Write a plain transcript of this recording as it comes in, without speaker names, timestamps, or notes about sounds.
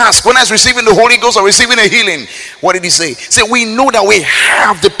ask, whether it's receiving the Holy Ghost or receiving a healing, what did he say? He said, we know that we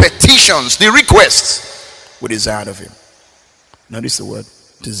have the petitions, the requests we desired of him. Notice the word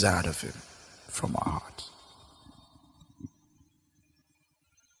desired of him from our heart.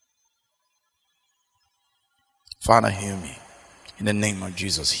 Father, heal me. In the name of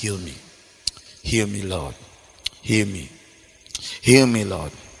Jesus, heal me. Heal me, Lord. Heal me. Heal me,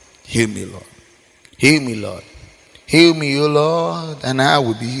 Lord. Heal me, Lord. Heal me, Lord. Heal me, O Lord, and I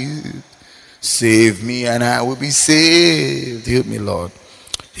will be healed. Save me, and I will be saved. Heal me, Lord.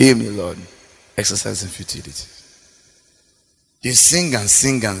 Heal me, Lord. Exercise in futility. You sing and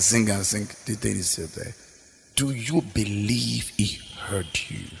sing and sing and sing. The thing is still there. Do you believe he heard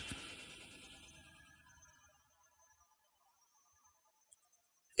you?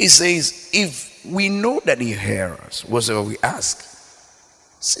 He says, if we know that he hears us, whatsoever we ask,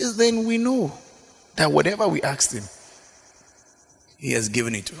 says then we know that whatever we asked him, he has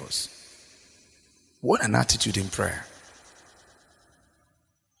given it to us. What an attitude in prayer.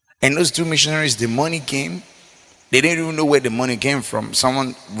 And those two missionaries, the money came. They didn't even know where the money came from.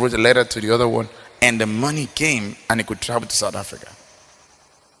 Someone wrote a letter to the other one, and the money came, and he could travel to South Africa.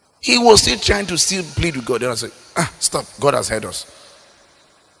 He was still trying to plead with God. Then I said, stop, God has heard us.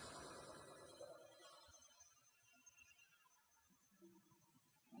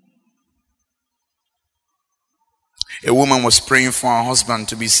 A woman was praying for her husband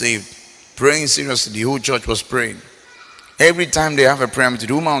to be saved. Praying seriously. The whole church was praying. Every time they have a prayer meeting,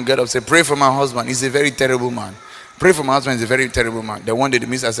 the woman will get up and say, pray for my husband. He's a very terrible man. Pray for my husband. He's a very terrible man. Then one day the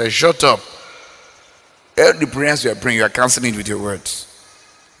minister said, shut up. All the prayers you are praying, you are cancelling it with your words.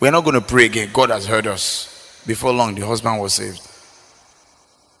 We are not going to pray again. God has heard us. Before long, the husband was saved.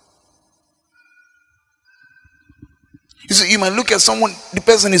 You see, you might look at someone, the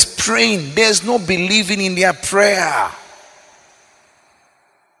person is praying. There's no believing in their prayer.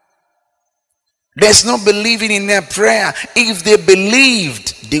 There's no believing in their prayer. If they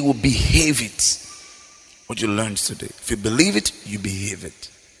believed, they will behave it. What you learned today. If you believe it, you behave it.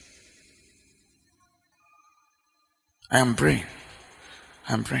 I am praying.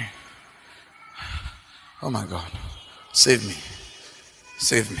 I'm praying. Oh my God. Save me.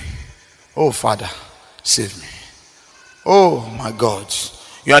 Save me. Oh Father, save me. Oh my God,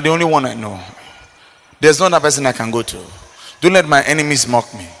 you are the only one I know. There's no other person I can go to. Don't let my enemies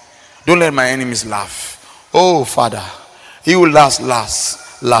mock me. Don't let my enemies laugh. Oh Father, he will last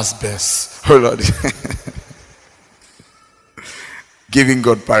best. Oh Lord. Giving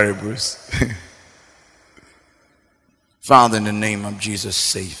God parables. Father, in the name of Jesus,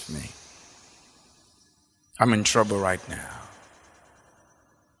 save me. I'm in trouble right now.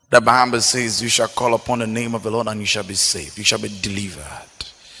 The Bible says, you shall call upon the name of the Lord and you shall be saved. You shall be delivered.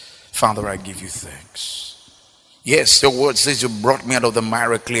 Father, I give you thanks. Yes, your word says you brought me out of the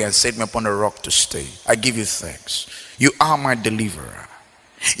miry clay and set me upon a rock to stay. I give you thanks. You are my deliverer.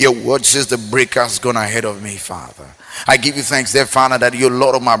 Your word says the breaker has gone ahead of me, Father. I give you thanks there, Father, that your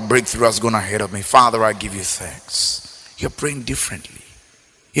Lord of my breakthrough has gone ahead of me. Father, I give you thanks. You're praying differently.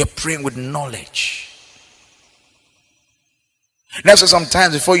 You're praying with knowledge. That's why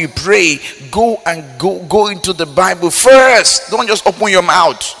sometimes before you pray, go into the Bible first. Don't just open your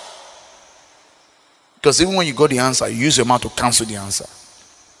mouth. Because even when you got the answer, you use your mouth to cancel the answer.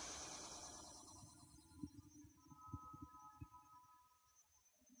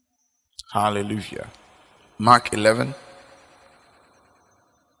 Hallelujah. Mark 11,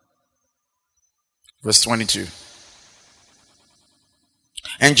 verse 22.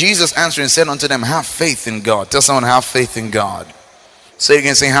 And Jesus answered and said unto them, have faith in God. Tell someone, have faith in God. Say it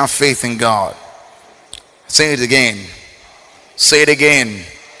again, say, have faith in God. Say it again. Say it again.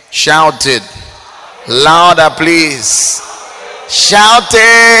 Shout it. Louder, please. Shout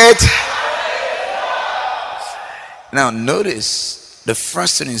it. Now, notice the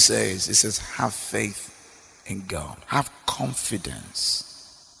first thing it says, have faith in God. Have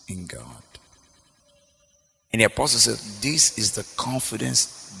confidence in God. And the apostle says, this is the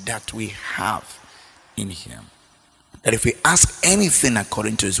confidence that we have in him. That if we ask anything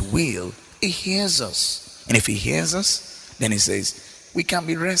according to his will, he hears us. And if he hears us, then he says, we can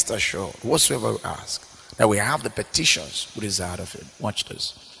be rest assured, whatsoever we ask, that we have the petitions we desire of him. Watch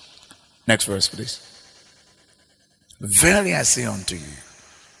this. Next verse, please. Verily I say unto you,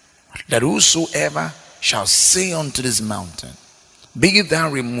 that whosoever shall say unto this mountain, be thou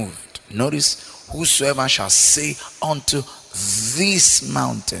removed. Notice, whosoever shall say unto this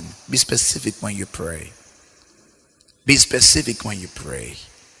mountain. Be specific when you pray. Be specific when you pray.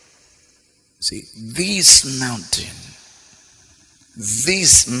 See, this mountain,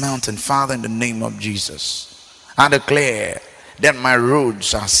 Father, in the name of Jesus, I declare that my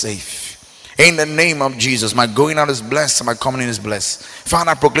roads are safe. In the name of Jesus, my going out is blessed and my coming in is blessed.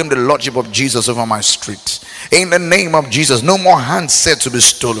 Father, I proclaim the lordship of Jesus over my street. In the name of Jesus, no more handset to be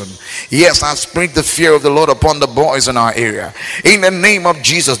stolen. Yes, I speak the fear of the Lord upon the boys in our area. In the name of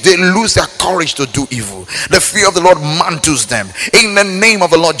Jesus, they lose their courage to do evil. The fear of the Lord mantles them. In the name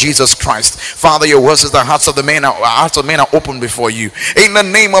of the Lord Jesus Christ. Father, your word says the hearts of men are open before you. In the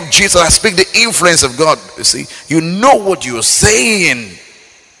name of Jesus, I speak the influence of God. You see, you know what you're saying.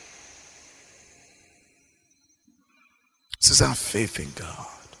 This is our faith in God.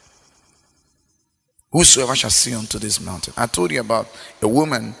 Whosoever shall see unto this mountain. I told you about a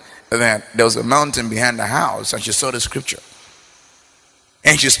woman that there was a mountain behind the house and she saw the scripture.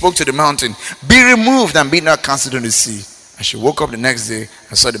 And she spoke to the mountain, be removed and be not cast into the sea. And she woke up the next day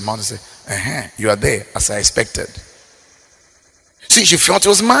and saw the mountain say, you are there as I expected. See, she felt it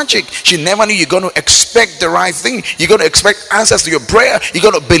was magic. She never knew you're going to expect the right thing. You're going to expect answers to your prayer. You're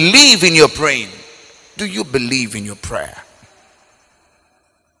going to believe in your praying. Do you believe in your prayer?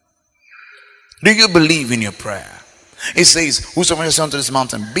 Do you believe in your prayer? It says, whosoever shall say unto this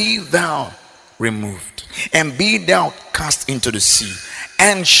mountain, be thou removed, and be thou cast into the sea,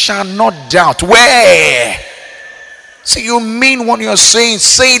 and shall not doubt. Where? So you mean what you're saying,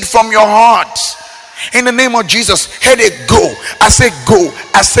 say it from your heart. In the name of Jesus, headache, go. I say go.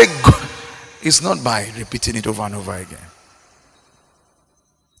 I say go. It's not by repeating it over and over again.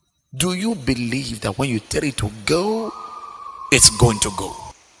 Do you believe that when you tell it to go, it's going to go?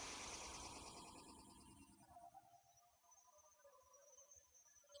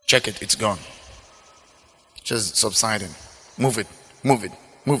 Check it, it's gone. Just subsiding. Move it, move it,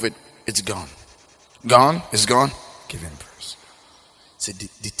 move it. It's gone. Gone? It's gone? Give him praise. Say, the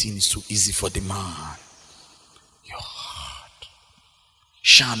thing is too easy for the man. Your heart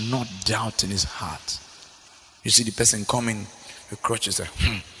shall not doubt in his heart. You see the person coming with crutches there.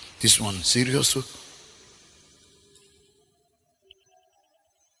 This one, serious?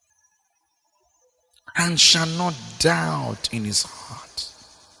 And shall not doubt in his heart.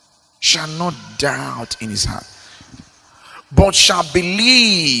 Shall not doubt in his heart, but shall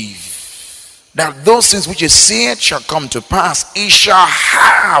believe that those things which he saith shall come to pass. He shall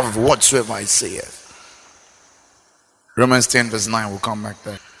have whatsoever he saith. Romans 10 verse 9, we'll come back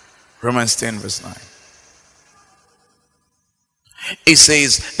there. Romans 10 verse 9. It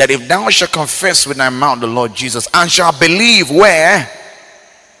says that if thou shalt confess with thy mouth the Lord Jesus and shall believe where?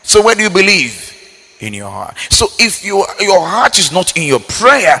 So where do you believe? In your heart. So if your heart is not in your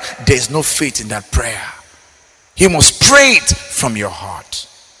prayer, there's no faith in that prayer. You must pray it from your heart.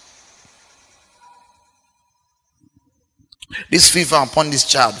 This fever upon this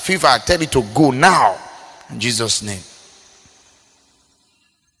child, fever, I tell you to go now in Jesus' name.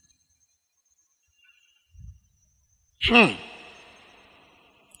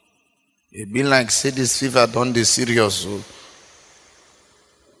 It be like say this fever done this serious. So.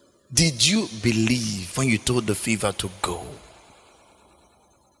 Did you believe when you told the fever to go?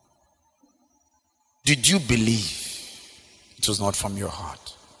 Did you believe it was not from your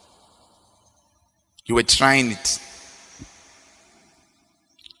heart? You were trying it.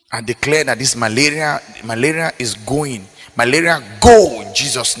 I declare that this malaria is going. Malaria, go in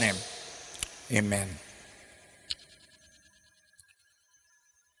Jesus' name. Amen.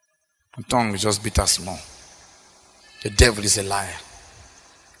 My tongue is just bitter small. The devil is a liar.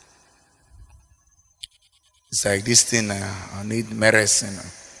 It's like this thing, I need medicine.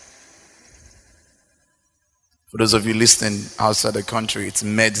 For those of you listening outside the country, it's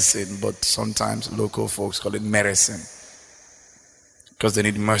medicine, but sometimes local folks call it medicine. Because they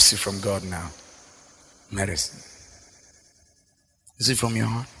need mercy from God now. Medicine. Is it from your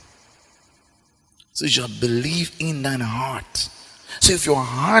heart? So you shall believe in thine heart. So if your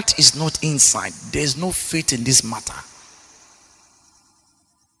heart is not inside, there's no faith in this matter.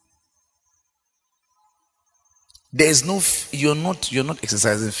 There's no, you're not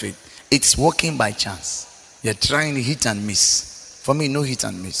exercising faith. It's working by chance. You're trying to hit and miss. For me, no hit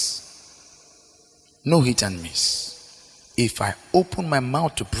and miss. No hit and miss. If I open my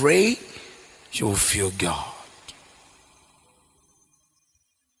mouth to pray, you will feel God.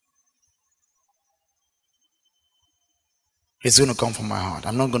 It's going to come from my heart.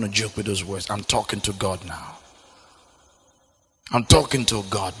 I'm not going to joke with those words. I'm talking to God now. I'm talking to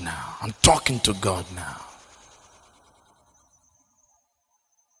God now. I'm talking to God now.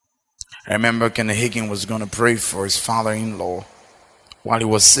 I remember Kenneth Hagin was going to pray for his father-in-law while he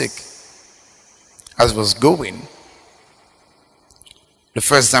was sick. As he was going, the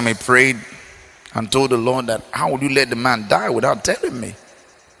first time he prayed and told the Lord that, how would you let the man die without telling me?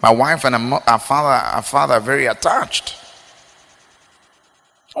 My wife and our father are very attached.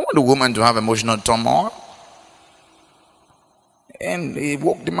 I want the woman to have emotional turmoil. And he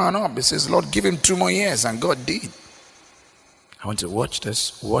woke the man up. He says, Lord, give him 2 more years. And God did. I want to watch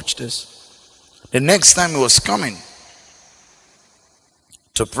this. Watch this. The next time he was coming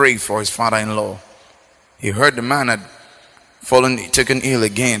to pray for his father-in-law, he heard the man had taken ill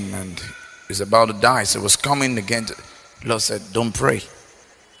again, and he's about to die. So he was coming again. The Lord said, don't pray.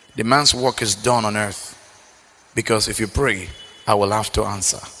 The man's work is done on earth. Because if you pray, I will have to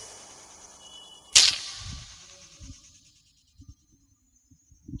answer.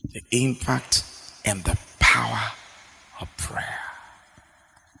 The impact and the power of prayer.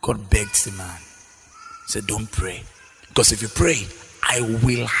 God begged the man. He said, don't pray. Because if you pray, I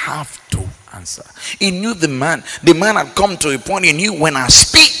will have to answer. He knew the man. The man had come to a point. He knew when I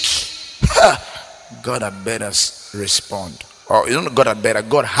speak, God had better respond. Or you don't know God had better.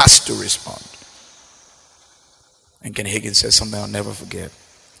 God has to respond. And Ken Hagin says something I'll never forget.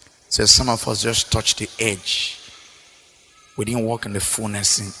 He says some of us just touched the edge. We didn't walk in the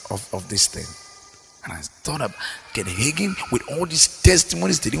fullness of this thing. And I thought of Ken Hagin with all these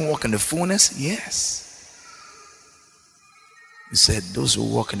testimonies. They didn't walk in the fullness. Yes. He said those who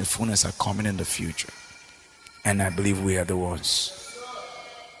walk in the fullness are coming in the future. And I believe we are the ones.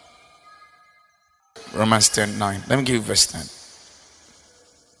 Romans 10:9. Let me give you verse 10.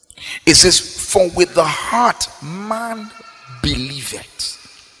 It says, for with the heart man believeth.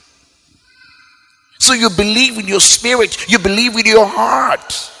 So you believe with your spirit, you believe with your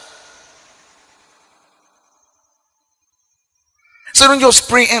heart. So don't just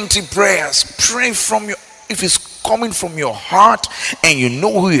pray empty prayers. Pray from your, if it's coming from your heart and you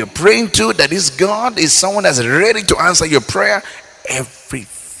know who you're praying to, that is God, is someone that's ready to answer your prayer,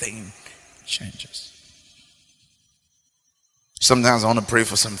 everything changes. Sometimes I want to pray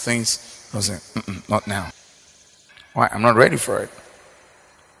for some things. I say, not now. Why? I'm not ready for it.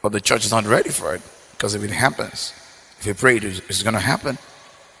 But the church is not ready for it. Because if it happens, if you pray, it's going to happen.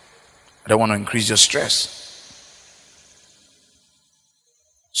 I don't want to increase your stress.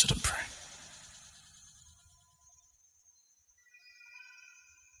 So don't pray.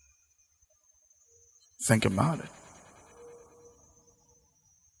 Think about it.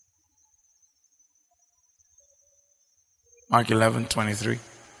 Mark 11:23.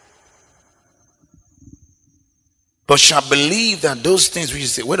 But shall believe that those things which you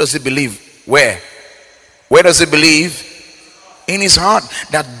say. Where does he believe? Where? Where does he believe? In his heart.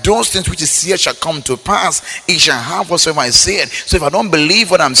 That those things which he said shall come to pass. He shall have whatsoever I said. So if I don't believe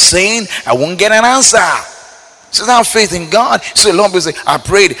what I'm saying, I won't get an answer. So now faith in God. So the Lord will say, I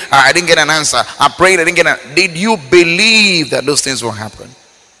prayed, I didn't get an answer. I prayed, I didn't get an. Did you believe that those things will happen?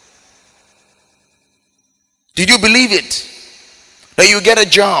 Did you believe it? That you get a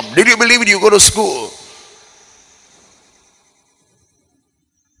job? Did you believe it? You go to school?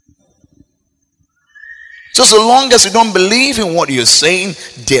 So long as you don't believe in what you're saying,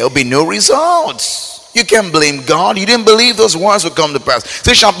 there'll be no results. You can't blame God. You didn't believe those words will come to pass.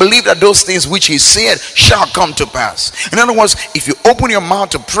 So you shall believe that those things which he said shall come to pass. In other words, if you open your mouth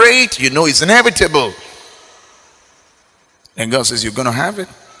to pray it, you know it's inevitable. And God says you're going to have it.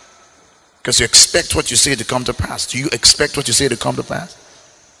 Because you expect what you say to come to pass. Do you expect what you say to come to pass?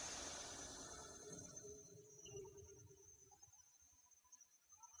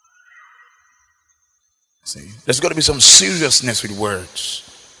 See, there's got to be some seriousness with words.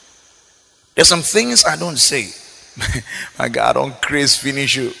 There's some things I don't say. My God, don't craze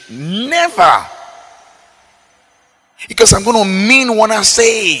finish you. Never. Because I'm going to mean what I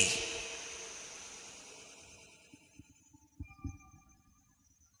say.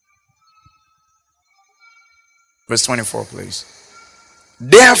 Verse 24, please.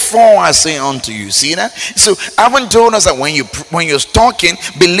 Therefore I say unto you. See that? So I haven't told us that when you're talking,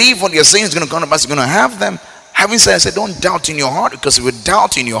 believe what you're saying is going to come to pass. You're going to have them. Having said, I said, don't doubt in your heart, because if you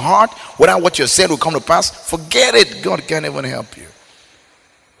doubt in your heart whether what you said will come to pass, forget it. God can't even help you.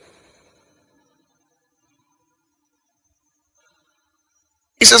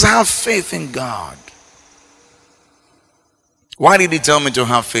 He says, have faith in God. Why did he tell me to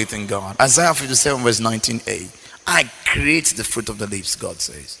have faith in God? Isaiah 57 verse 19a. I create the fruit of the lips, God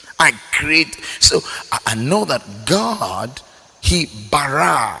says. I create. So I know that God, he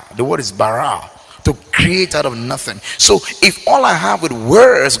bara. The word is bara. To create out of nothing. So if all I have with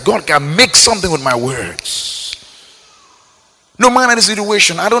words, God can make something with my words. No matter the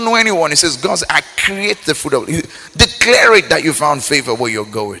situation, I don't know anyone. He says, God says, I create the fruit of. Declare it that you found favor where you're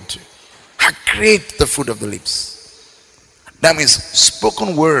going to. I create the fruit of the lips. That means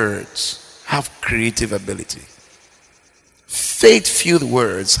spoken words have creative ability. Faith-filled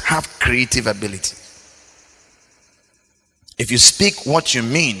words have creative ability. If you speak what you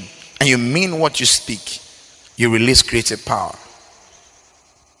mean and you mean what you speak, you release creative power.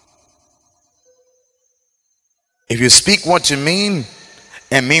 If you speak what you mean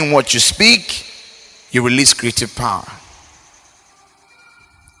and mean what you speak, you release creative power.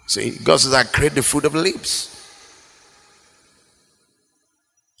 See, God says, I create the fruit of the lips.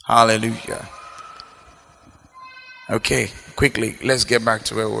 Hallelujah. Okay, quickly, let's get back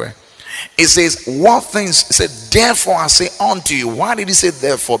to where we were. It says, what things? It said, therefore I say unto you. Why did he say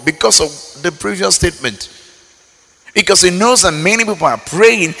therefore? Because of the previous statement. Because he knows that many people are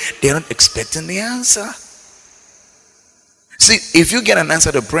praying, they're not expecting the answer. See, if you get an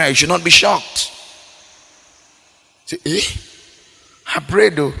answer to prayer, you should not be shocked. See, I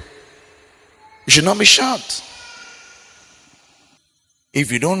prayed though. You should not be shocked. If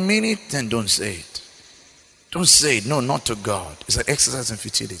you don't mean it, then don't say it. Don't say it. No, not to God. It's an exercise in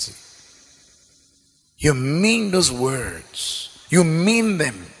futility. You mean those words. You mean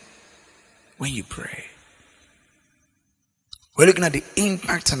them when you pray. We're looking at the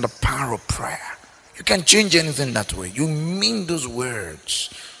impact and the power of prayer. You can't change anything that way. You mean those words.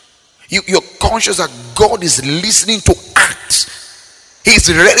 You're conscious that God is listening to act.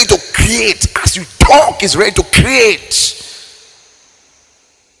 He's ready to create. As you talk, he's ready to create.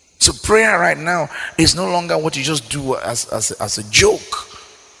 So prayer right now is no longer what you just do as a joke.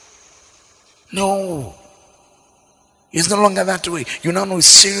 No. It's no longer that way. You now know it's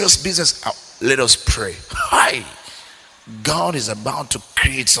serious business. Let us pray. Hi. God is about to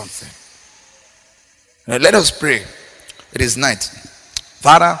create something. Now let us pray. It is night.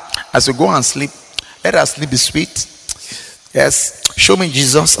 Father, as we go and sleep, let our sleep be sweet. Yes. Show me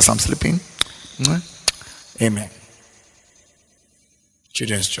Jesus as I'm sleeping. Amen.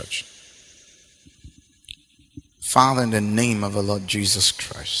 Children's Church. Father, in the name of the Lord Jesus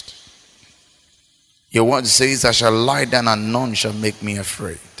Christ, your word says, I shall lie down and none shall make me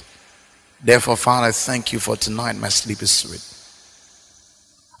afraid. Therefore, Father, I thank you for tonight. My sleep is sweet.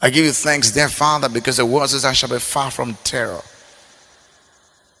 I give you thanks, dear Father, because the word says I shall be far from terror.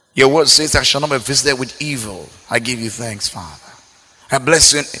 Your word says I shall not be visited with evil. I give you thanks, Father. I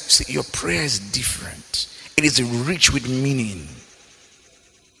bless you. See, your prayer is different. It is rich with meaning.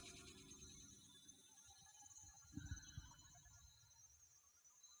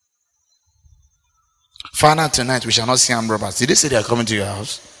 Father, tonight we shall not see armed robbers. Did they say they are coming to your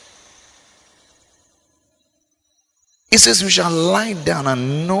house? It says we shall lie down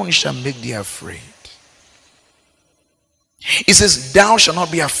and none shall make thee afraid. It says thou shalt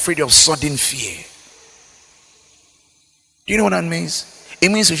not be afraid of sudden fear. Do you know what that means? It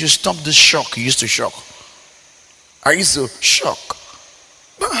means you should stop the shock you used to shock. I used to shock.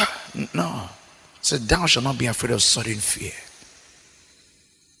 No. It says thou shalt not be afraid of sudden fear.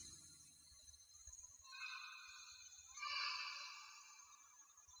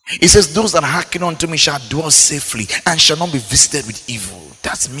 It says those that hearken unto me shall dwell safely and shall not be visited with evil.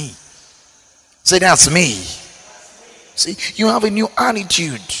 That's me. Say, that's me. See, you have a new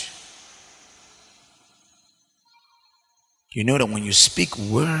attitude. You know that when you speak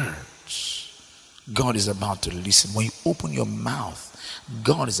words, God is about to listen. When you open your mouth,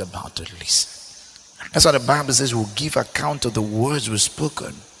 God is about to listen. That's why the Bible says we'll give account of the words we've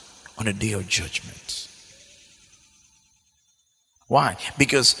spoken on the day of judgment. Why?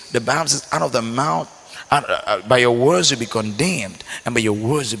 Because the Bible says out of the mouth, by your words you'll be condemned, and by your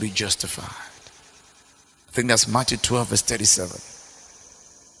words you'll be justified. I think that's Matthew 12 verse 37.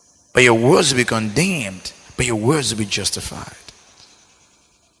 By your words you'll be condemned, by your words you'll be justified.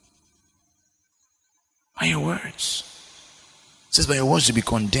 By your words. It says by your words you'll be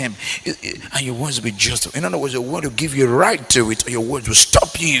condemned, and your words will be justified. In other words, your word will give you a right to it, or your words will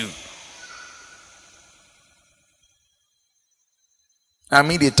stop you. I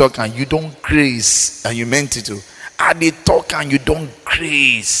mean, they talk and you don't grace, and you meant it to. And they talk and you don't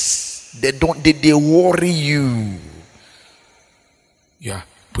grace. They worry you. Yeah,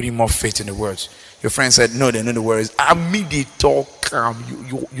 putting more faith in the words. Your friend said, no, they know the words. I mean, they talk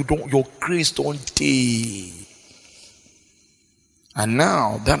you don't, your grace don't take. And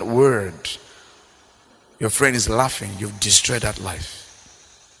now that word, your friend is laughing. You've destroyed that life.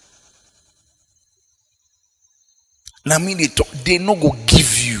 Now, I mean, they no go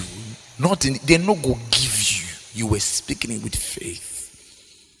give you. They no go give you. You were speaking it with faith.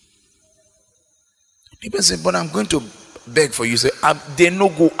 People say, but I'm going to beg for you. Say, they no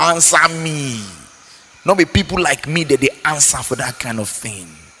go answer me. Not be people like me that they answer for that kind of thing.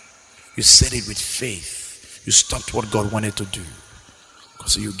 You said it with faith. You stopped what God wanted to do.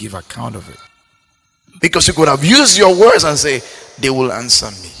 Because you give account of it. Because you could have used your words and say, they will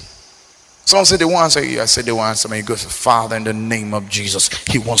answer me. Someone said they won't answer you. I said they won't answer me. He goes, Father, in the name of Jesus,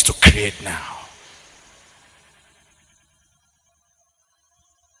 he wants to create now.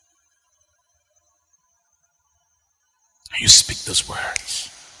 You speak those words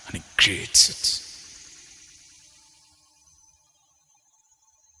and it creates it.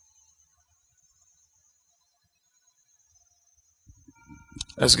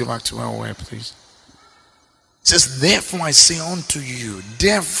 Let's go back to where we were, please. It says, therefore I say unto you,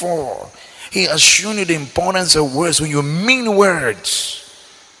 therefore, he has shown you the importance of words when you mean words.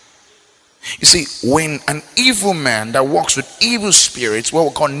 You see, when an evil man that works with evil spirits, what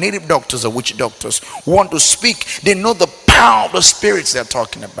we call native doctors or witch doctors, want to speak, they know the power of the spirits they're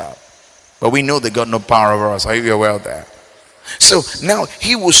talking about. But we know they got no power over us. Are you aware of that? So now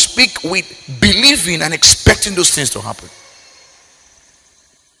he will speak with believing and expecting those things to happen.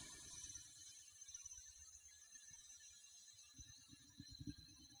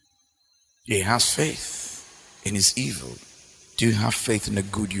 He has faith in his evil. Do you have faith in the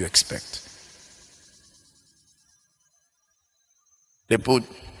good you expect? They put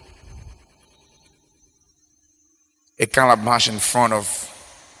a calabash in front of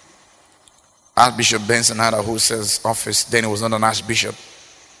Archbishop Benson Idahosa's office. Then it was not an archbishop,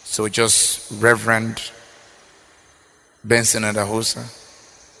 so just Reverend Benson Idahosa,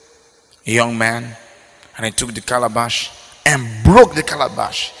 a young man, and he took the calabash and broke the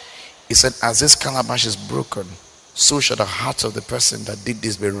calabash. He said, as this calabash is broken, so shall the heart of the person that did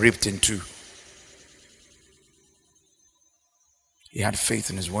this be ripped in two. He had faith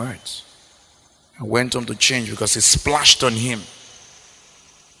in his words and went on to change because it splashed on him.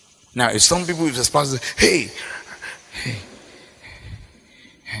 Now, if some people with a splash, hey,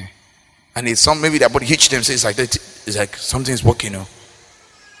 and it's some maybe that body hit them, say it's like that, it's like something's working.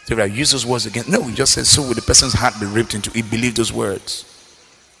 They will use those words again. No, he just said, so will the person's heart be ripped into. He believed those words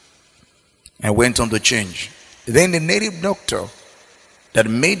and went on to change. Then the native doctor that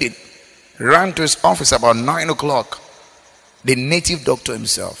made it ran to his office about 9 o'clock. The native doctor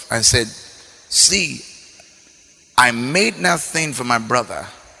himself, and said, see, I made nothing for my brother.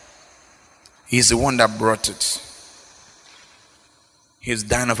 He's the one that brought it. He's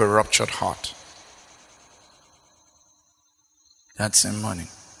dying of a ruptured heart. That same morning,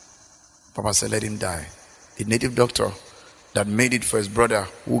 Papa said, let him die. The native doctor that made it for his brother,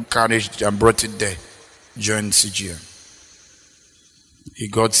 who carried it and brought it there, joined CGM. He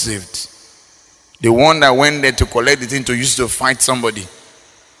got saved. The one that went there to collect the thing to use to fight somebody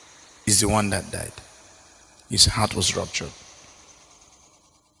is the one that died. His heart was ruptured.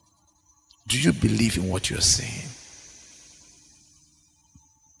 Do you believe in what you're saying?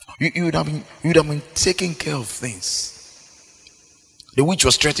 You would have been taking care of things. The witch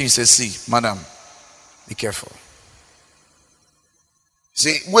was threatening. He said, see, madam, be careful.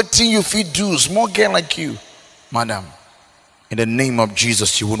 Say, what thing you feel do? Small girl like you. Madam, in the name of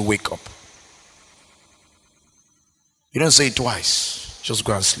Jesus, you won't wake up. You don't say it twice. Just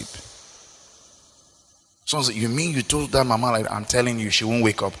go and sleep. Someone said, you mean you told that mama, like I'm telling you, she won't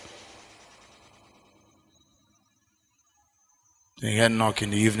wake up? Then you had knock in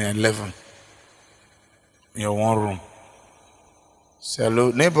the evening at 11 in your one room. Say,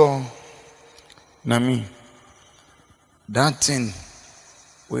 hello, neighbor. Nami, that thing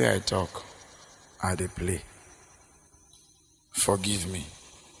where I talk, I dey play. Forgive me.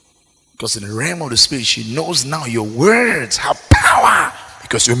 Because in the realm of the spirit, she knows now your words have power.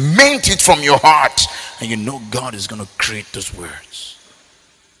 Because you meant it from your heart. And you know God is going to create those words.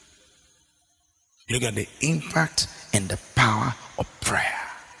 You look at the impact and the power of prayer.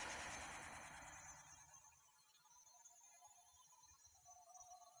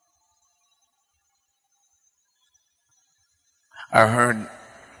 I heard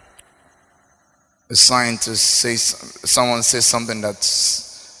a scientist say, someone say something that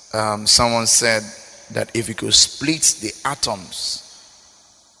someone said that if you could split the atoms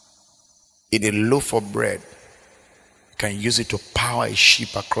in a loaf of bread, you can use it to power a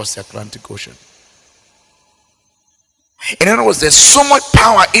ship across the Atlantic Ocean. In other words, there's so much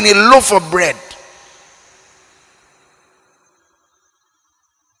power in a loaf of bread.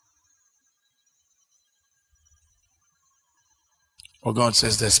 Well, God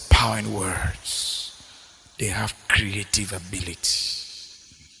says there's power in words. They have creative ability.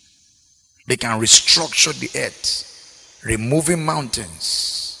 They can restructure the earth, removing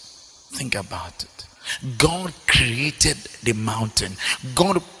mountains. Think about it. God created the mountain.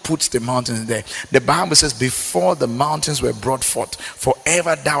 God puts the mountains there. The Bible says, before the mountains were brought forth,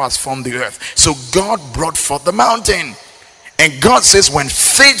 forever thou hast formed the earth. So God brought forth the mountain. And God says, when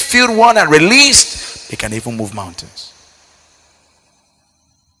faith-filled one are released, they can even move mountains.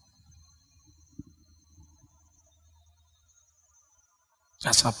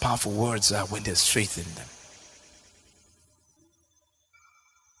 That's how powerful words are when there's faith in them.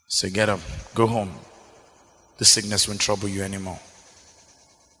 So get up, go home. The sickness won't trouble you anymore.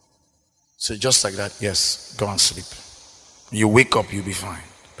 So just like that, yes, go and sleep. When you wake up, you'll be fine.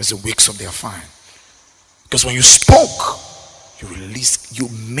 But it wakes up, they're fine. Because when you spoke, you released, you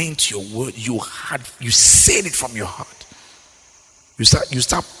meant your word, you said it from your heart. You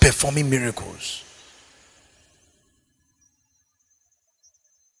start performing miracles.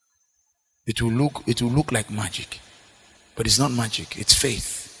 It will look like magic, but it's not magic, it's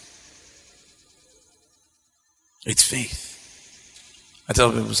faith. It's faith. I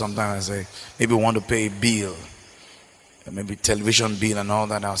tell people sometimes, I say, maybe want to pay a bill, maybe television bill and all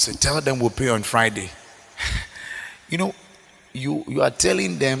that. I'll say, tell them we'll pay on Friday. You know, you are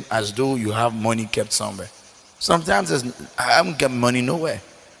telling them as though you have money kept somewhere. Sometimes I haven't kept money nowhere.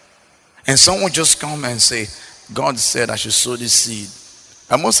 And someone just come and say, God said I should sow this seed.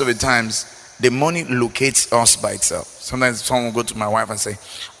 And most of the times, the money locates us by itself. Sometimes someone will go to my wife and say,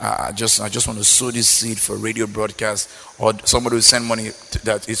 I just want to sow this seed for radio broadcast. Or somebody will send money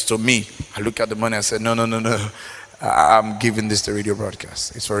that is to me. I look at the money and say, no. I'm giving this to radio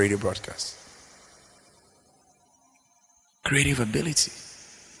broadcast. It's for radio broadcast. Creative ability.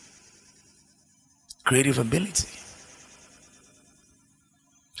 Creative ability.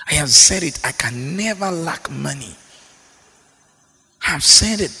 I have said it. I can never lack money. I have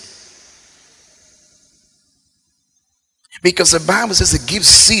said it. Because the Bible says it gives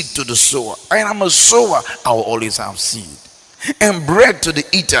seed to the sower. And I'm a sower, I will always have seed. And bread to the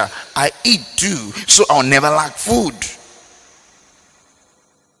eater, I eat too, so I'll never lack food.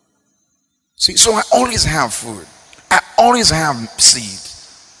 See, so I always have food. I always have seed.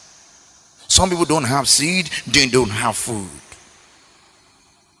 Some people don't have seed, they don't have food.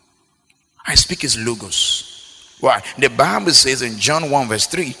 I speak as logos. Why? The Bible says in John 1 verse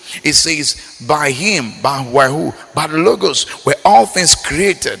 3, it says, by him, by who? By the logos, where all things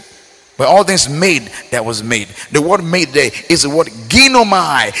created, where all things made, that was made. The word made there is the word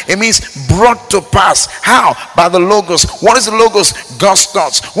ginomai. It means brought to pass. How? By the logos. What is the logos? God's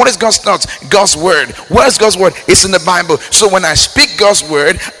thoughts. What is God's thoughts? God's word. Where is God's word? It's in the Bible. So when I speak God's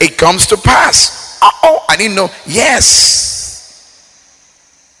word, it comes to pass. Oh, I didn't know. Yes.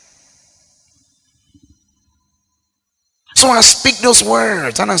 So I speak those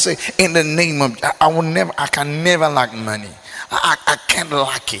words and I say, in the name of, I can never lack money. I can't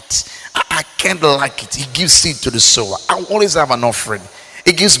lack it. I can't lack it. He gives seed to the sower. I always have an offering.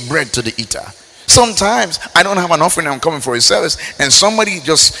 It gives bread to the eater. Sometimes I don't have an offering, I'm coming for a service, and somebody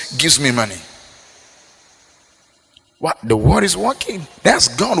just gives me money. What? The word is working. That's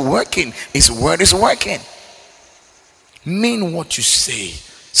God working. His word is working. Mean what you say.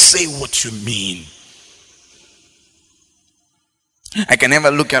 Say what you mean. I can never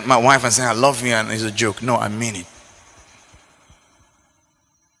look at my wife and say, I love you, and it's a joke. No, I mean it.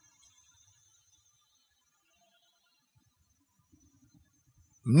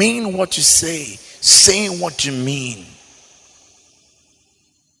 Mean what you say. Say what you mean.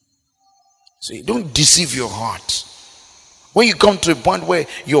 See, don't deceive your heart. When you come to a point where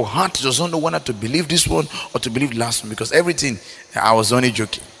your heart doesn't know whether to believe this one or to believe the last one, because everything, I was only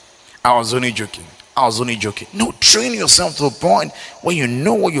joking. No, train yourself to a point where you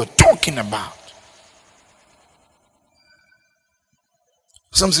know what you're talking about.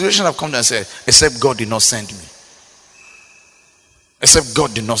 Some situations have come and said, except God did not send me. Except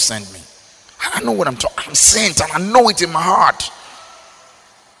God did not send me. I know what I'm talking. I'm sent and I know it in my heart.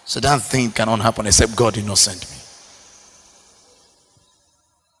 So that thing cannot happen except God did not send me.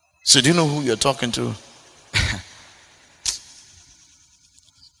 So do you know who you're talking to?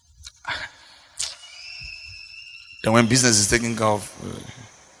 Then when business is taking off,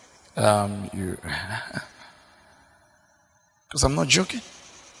 because I'm not joking.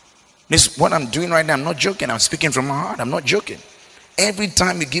 This what I'm doing right now. I'm not joking. I'm speaking from my heart. I'm not joking. Every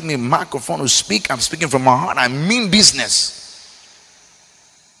time you give me a microphone to speak, I'm speaking from my heart. I mean business.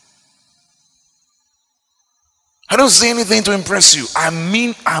 I don't say anything to impress you. I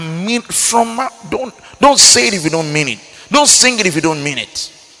mean from my, don't say it if you don't mean it. Don't sing it if you don't mean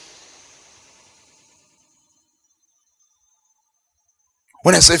it.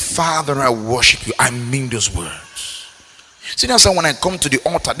 When I say, Father, I worship you, I mean those words. See, that's why when I come to the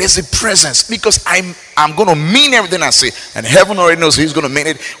altar, there's a presence, because I'm going to mean everything I say. And heaven already knows he's going to mean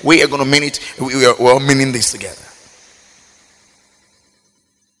it. We are going to mean it. We're all meaning this together.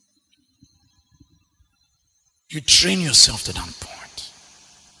 You train yourself to that point.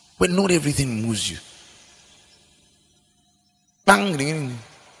 But not everything moves you. Bang.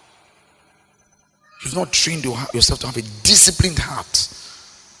 You've not trained yourself to have a disciplined heart.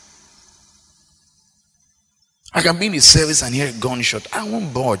 I can be in the service and hear a gunshot. I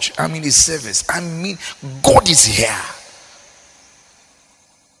won't budge. I'm in the service. I mean, God is here.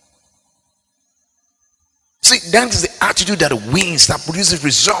 See, that is the attitude that wins, that produces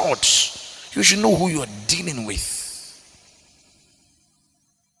results. You should know who you are dealing with.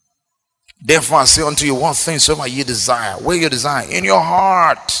 Therefore, I say unto you, what things soever ye desire, where you desire, in your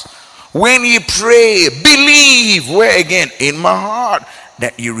heart. When ye pray, believe, where again? In my heart,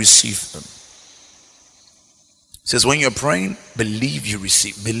 that you receive them. It says, when you're praying, believe you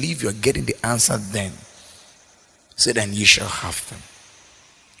receive. Believe you're getting the answer then. Say, then ye shall have them.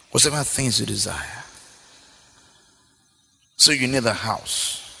 Whatever things you desire. So you need a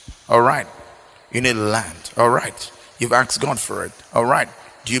house. All right. You need land. All right. You've asked God for it. All right.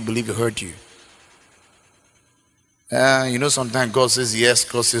 Do you believe He heard you? You know, sometimes God says yes,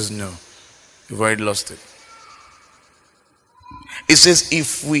 God says no. You've already lost it. It says,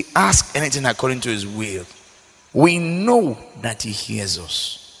 if we ask anything according to His will, we know that He hears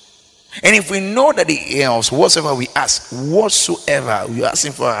us. And if we know that He hears us, whatsoever we ask, whatsoever we are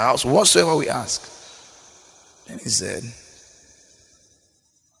asking for a house, whatsoever we ask, then He said,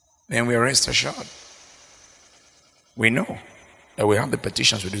 then we rest assured. We know that we have the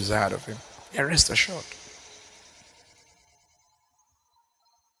petitions we desire of Him. Yeah, rest assured.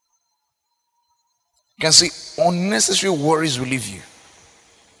 You can see, unnecessary worries will leave you.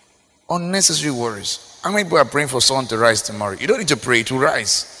 Unnecessary worries. How many people are praying for someone to rise tomorrow? You don't need to pray to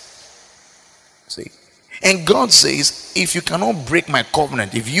rise. See? And God says, if you cannot break my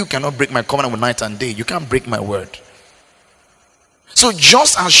covenant, if you cannot break my covenant with night and day, you can't break my word. So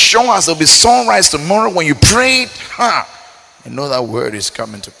just as sure as there'll be sunrise tomorrow when you prayed, you know that word is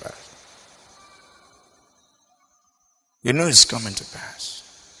coming to pass. You know it's coming to pass.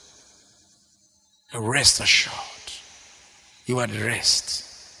 Rest assured. You had rest.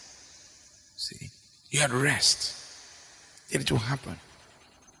 See? You had rest. It will happen.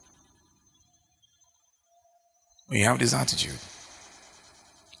 When you have this attitude,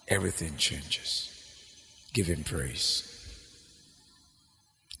 everything changes. Give Him praise.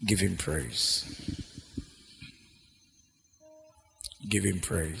 Give Him praise. Give Him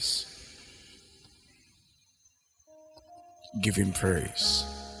praise. Give Him praise.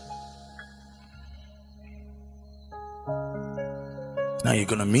 Now you're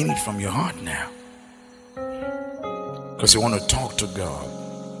going to mean it from your heart now. Because you want to talk to God.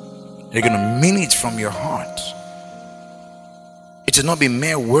 You're going to mean it from your heart. It will not be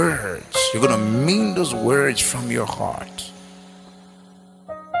mere words. You're going to mean those words from your heart.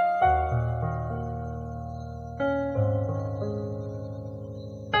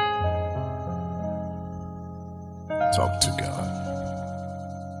 Talk to God.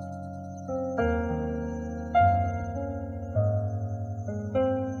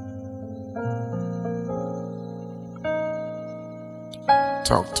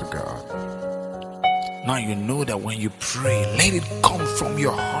 Talk to God. Now you know that when you pray, let it come from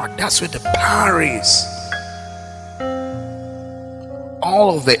your heart. That's where the power is.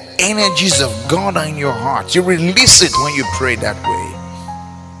 All of the energies of God are in your heart. You release it when you pray that way.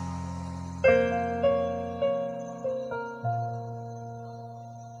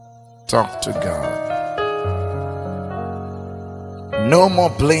 Talk to God. No more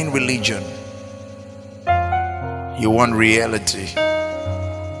plain religion. You want reality.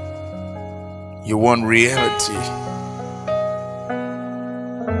 You want reality.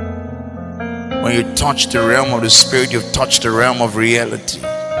 When you touch the realm of the Spirit, you've touched the realm of reality.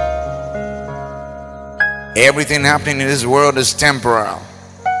 Everything happening in this world is temporal.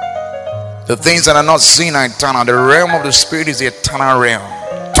 The things that are not seen are eternal. The realm of the Spirit is the eternal realm.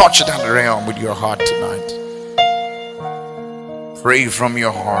 Touch that realm with your heart tonight. Pray from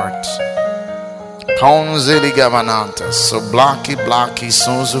your heart. Ponzeli gavanantas, so blaki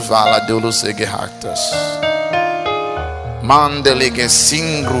sunzuvala dolusege hactas. Mandelige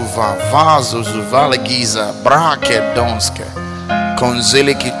singruva vaso zuvala giza brake donske.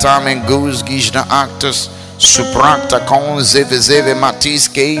 Konzeli kitamen guz gizna actus, suprakta konzeve matis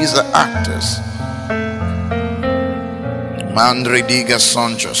geiza actus. Mandre diga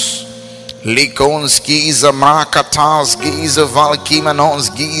sonjos. Likons giza makatas giza valkimanons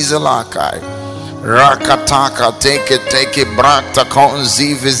giza lakai. Rakataka take it brakta kon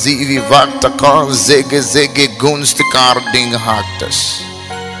zivi vakta kon zege gunstikar ding hartas.